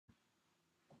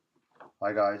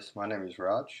Hi guys, my name is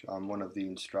Raj. I'm one of the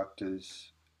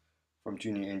instructors from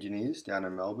Junior Engineers down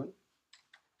in Melbourne.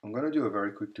 I'm going to do a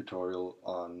very quick tutorial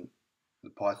on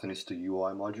the Pythonista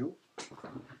UI module.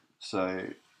 So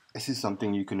this is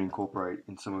something you can incorporate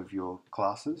in some of your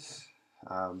classes,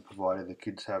 provided the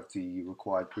kids have the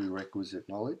required prerequisite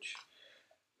knowledge.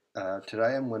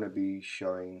 Today I'm going to be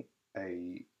showing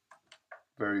a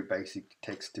very basic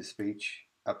text-to-speech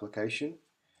application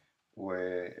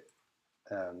where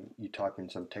you type in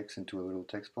some text into a little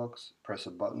text box, press a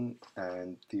button,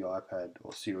 and the iPad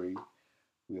or Siri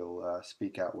will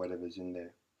speak out whatever's in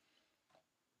there.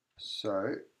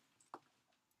 So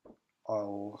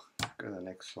I'll go to the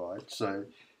next slide. So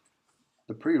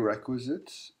the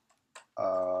prerequisites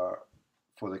are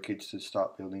for the kids to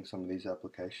start building some of these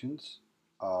applications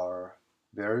are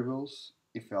variables,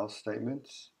 if-else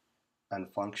statements, and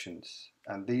functions.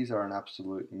 And these are an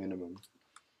absolute minimum.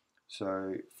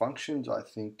 So functions, I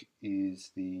think,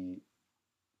 is the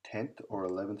 10th or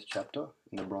 11th chapter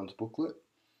in the bronze booklet,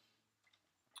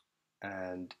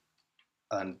 and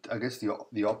I guess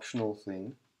the optional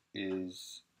thing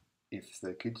is if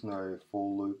the kids know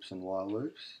for loops and while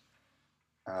loops,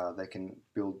 they can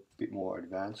build a bit more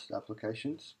advanced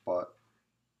applications. But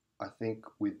I think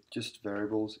with just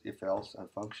variables, if else, and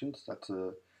functions, that's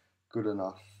good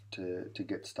enough to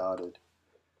get started.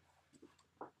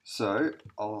 So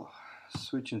I'll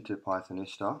switch into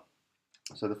Pythonista.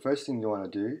 So the first thing you want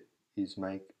to do is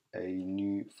make a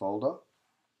new folder.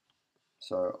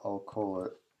 So I'll call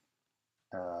it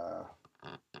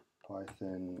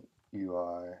Python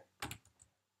UI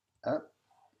app,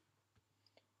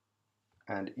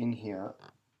 and in here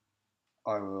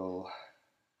I will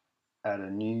add a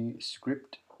new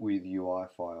script with UI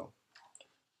file.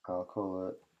 I'll call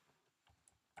it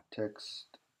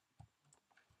text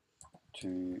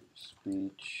to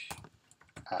speech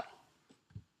app.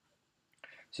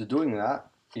 So doing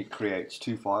that, it creates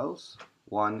two files.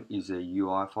 One is a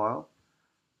UI file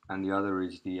and the other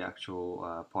is the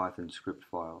actual Python script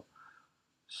file.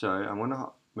 So I'm going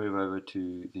to move over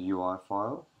to the UI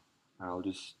file, and I'll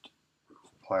just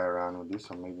play around with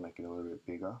this. I'll maybe make it a little bit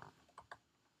bigger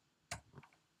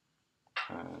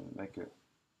and make it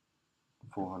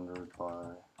 400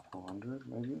 by 400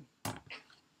 maybe.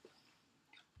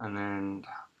 And then,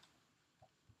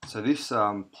 so this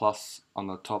plus on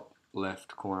the top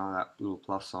left corner, that little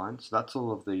plus sign, so that's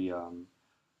all of the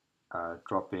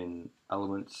drop-in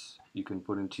elements you can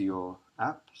put into your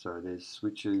app. So there's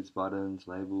switches, buttons,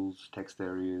 labels, text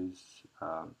areas,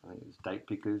 I think there's date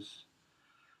pickers.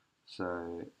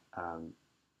 So I'll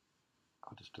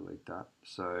just delete that.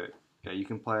 So yeah, you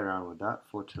can play around with that.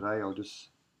 For today, I'll just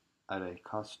add a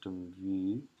custom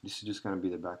view. This is just going to be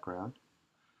the background.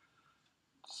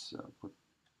 So I'll put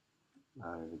that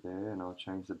over there, and I'll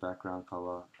change the background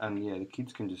color. And yeah, the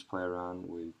kids can just play around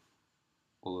with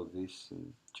all of this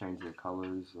and change the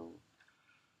colors, or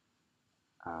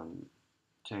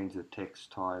change the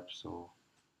text types, or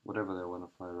whatever they want to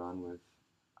play around with.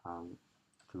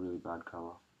 It's a really bad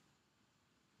color.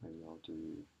 Maybe I'll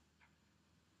do.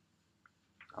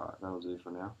 Alright, that'll do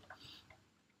for now.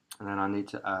 And then I need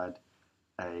to add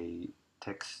a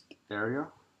text area.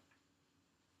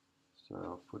 So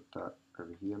I'll put that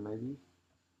over here maybe.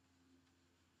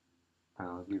 And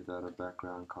I'll give that a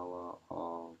background color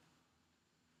of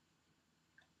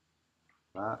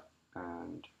that,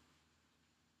 and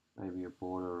maybe a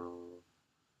border of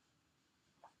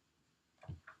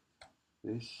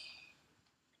this.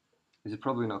 This is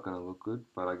probably not going to look good,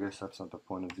 but I guess that's not the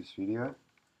point of this video.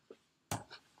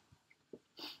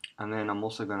 And then I'm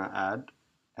also going to add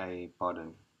a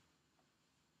button.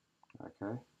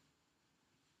 Okay.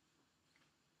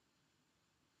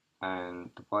 And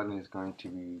the button is going to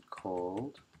be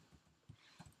called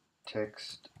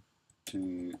text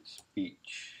to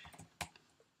speech.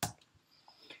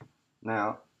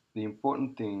 Now, the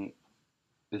important thing,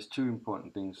 there's two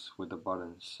important things with the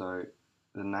button. So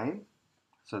the name,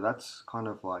 so that's kind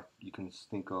of like you can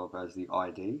think of as the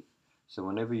ID. So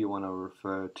whenever you want to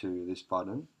refer to this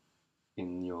button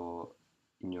in your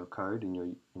code, in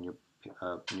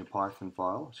your Python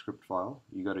file, script file,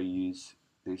 you got to use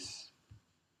this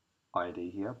ID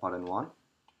here, button 1.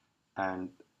 And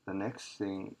the next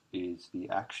thing is the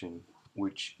action,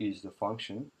 which is the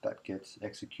function that gets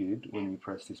executed when you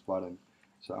press this button.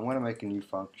 So I'm going to make a new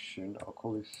function. I'll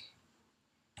call this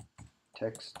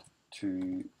text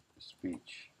to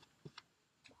speech.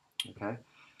 Okay,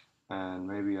 and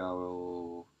maybe I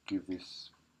will give this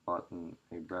button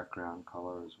a background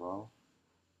color as well,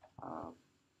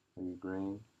 maybe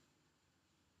green,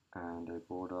 and a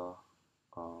border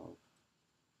of,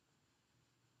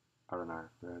 I don't know,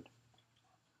 red.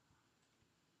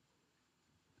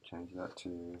 change that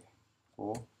to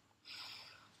 4.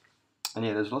 And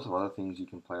yeah, there's lots of other things you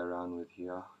can play around with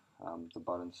here. The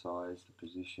button size, the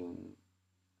position,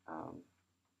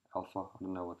 alpha, I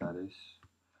don't know what that is.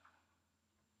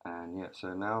 And yeah,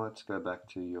 so now let's go back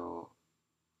to your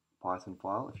Python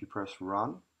file. If you press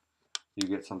run, you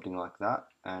get something like that,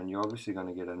 and you're obviously going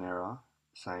to get an error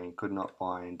saying could not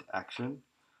find action.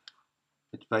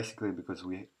 It's basically because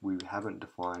we haven't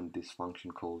defined this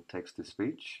function called text to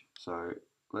speech. So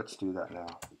let's do that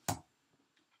now.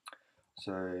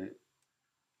 So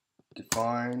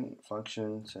define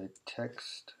function, say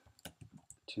text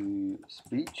to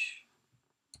speech,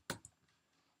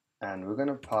 and we're going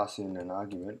to pass in an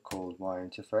argument called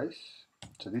myInterface.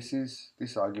 So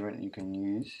this argument you can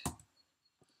use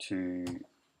to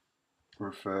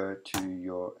refer to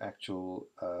your actual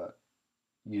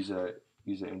user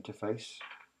interface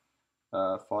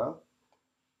file.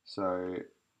 So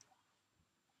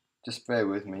just bear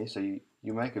with me. So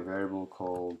you make a variable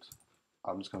called,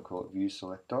 I'm just going to call it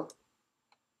viewSelector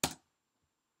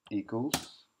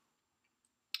equals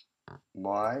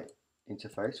my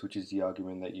interface, which is the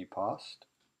argument that you passed,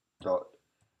 dot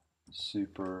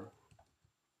super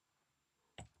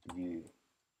view.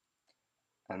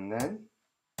 And then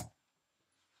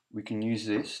we can use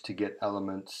this to get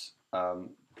elements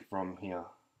from here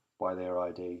by their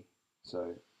ID.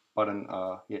 So button,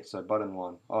 so button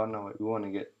 1. Oh no, wait, we want to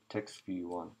get text view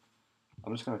 1.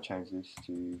 I'm just going to change this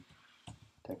to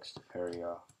text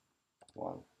area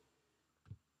 1.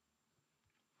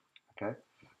 Okay,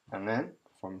 and then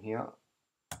from here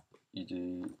you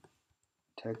do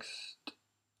text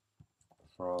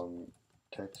from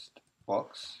text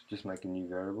box, just make a new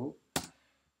variable,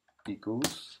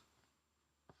 equals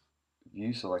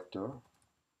viewSelector,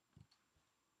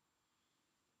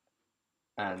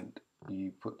 and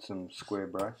you put some square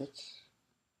brackets,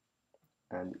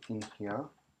 and in here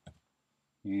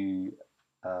you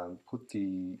put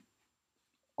the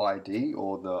ID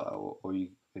or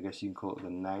I guess you can call it the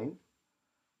name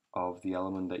of the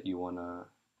element that you want to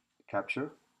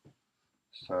capture.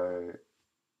 So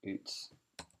it's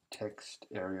text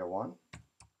area 1,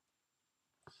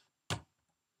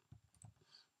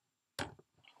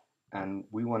 and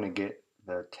we want to get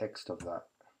the text of that.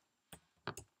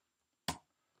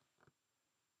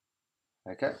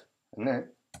 Okay, and then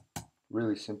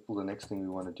really simple, the next thing we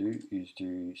want to do is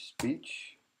do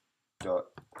speech dot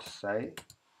say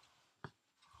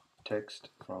text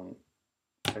from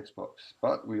text box,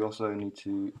 but we also need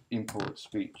to import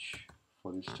speech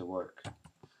for this to work.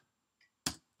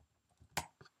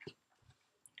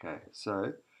 Okay,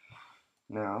 so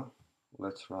now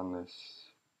let's run this.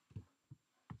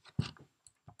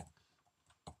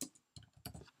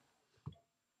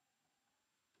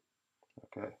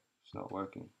 Okay, it's not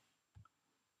working.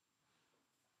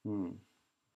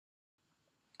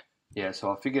 Yeah,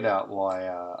 so I figured out why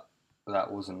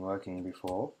that wasn't working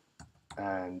before,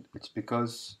 and it's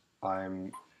because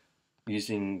I'm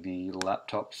using the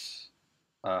laptop's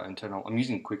internal. I'm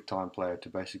using QuickTime Player to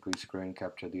basically screen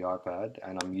capture the iPad,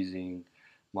 and I'm using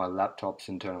my laptop's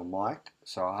internal mic.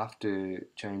 So I have to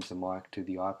change the mic to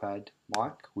the iPad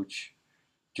mic, which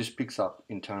just picks up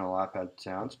internal iPad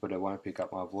sounds, but it won't pick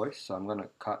up my voice. So I'm going to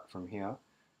cut from here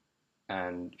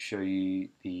and show you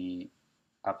the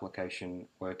application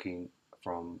working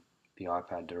from the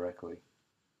iPad directly.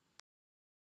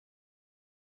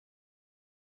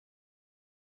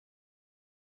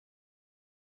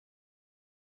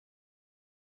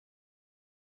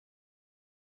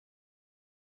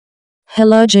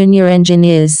 Hello junior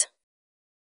engineers.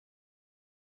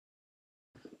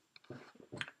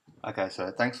 Okay, so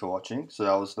thanks for watching. So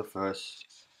that was the first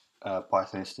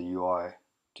Pythonista UI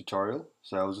tutorial.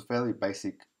 So it was a fairly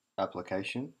basic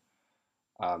application.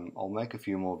 I'll make a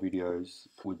few more videos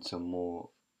with some more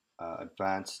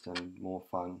advanced and more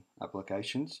fun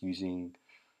applications using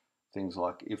things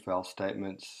like if-else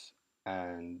statements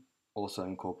and also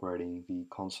incorporating the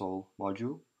console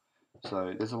module.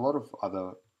 So there's a lot of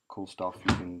other cool stuff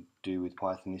you can do with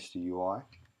Pythonista UI.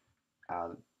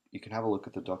 You can have a look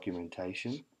at the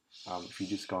documentation. If you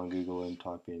just go on Google and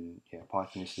type in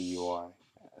Pythonista UI,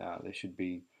 there should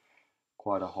be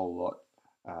quite a whole lot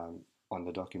on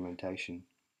the documentation.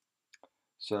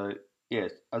 So yeah,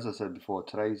 as I said before,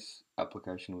 today's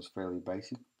application was fairly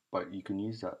basic, but you can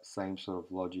use that same sort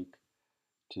of logic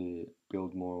to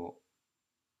build more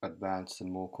advanced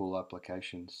and more cool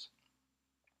applications.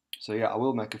 So yeah, I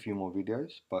will make a few more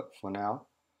videos, but for now,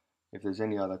 if there's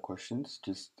any other questions,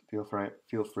 just feel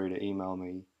free to email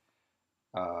me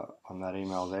on that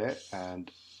email there,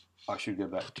 and I should get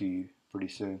back to you pretty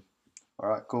soon.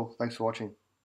 Alright, cool. Thanks for watching.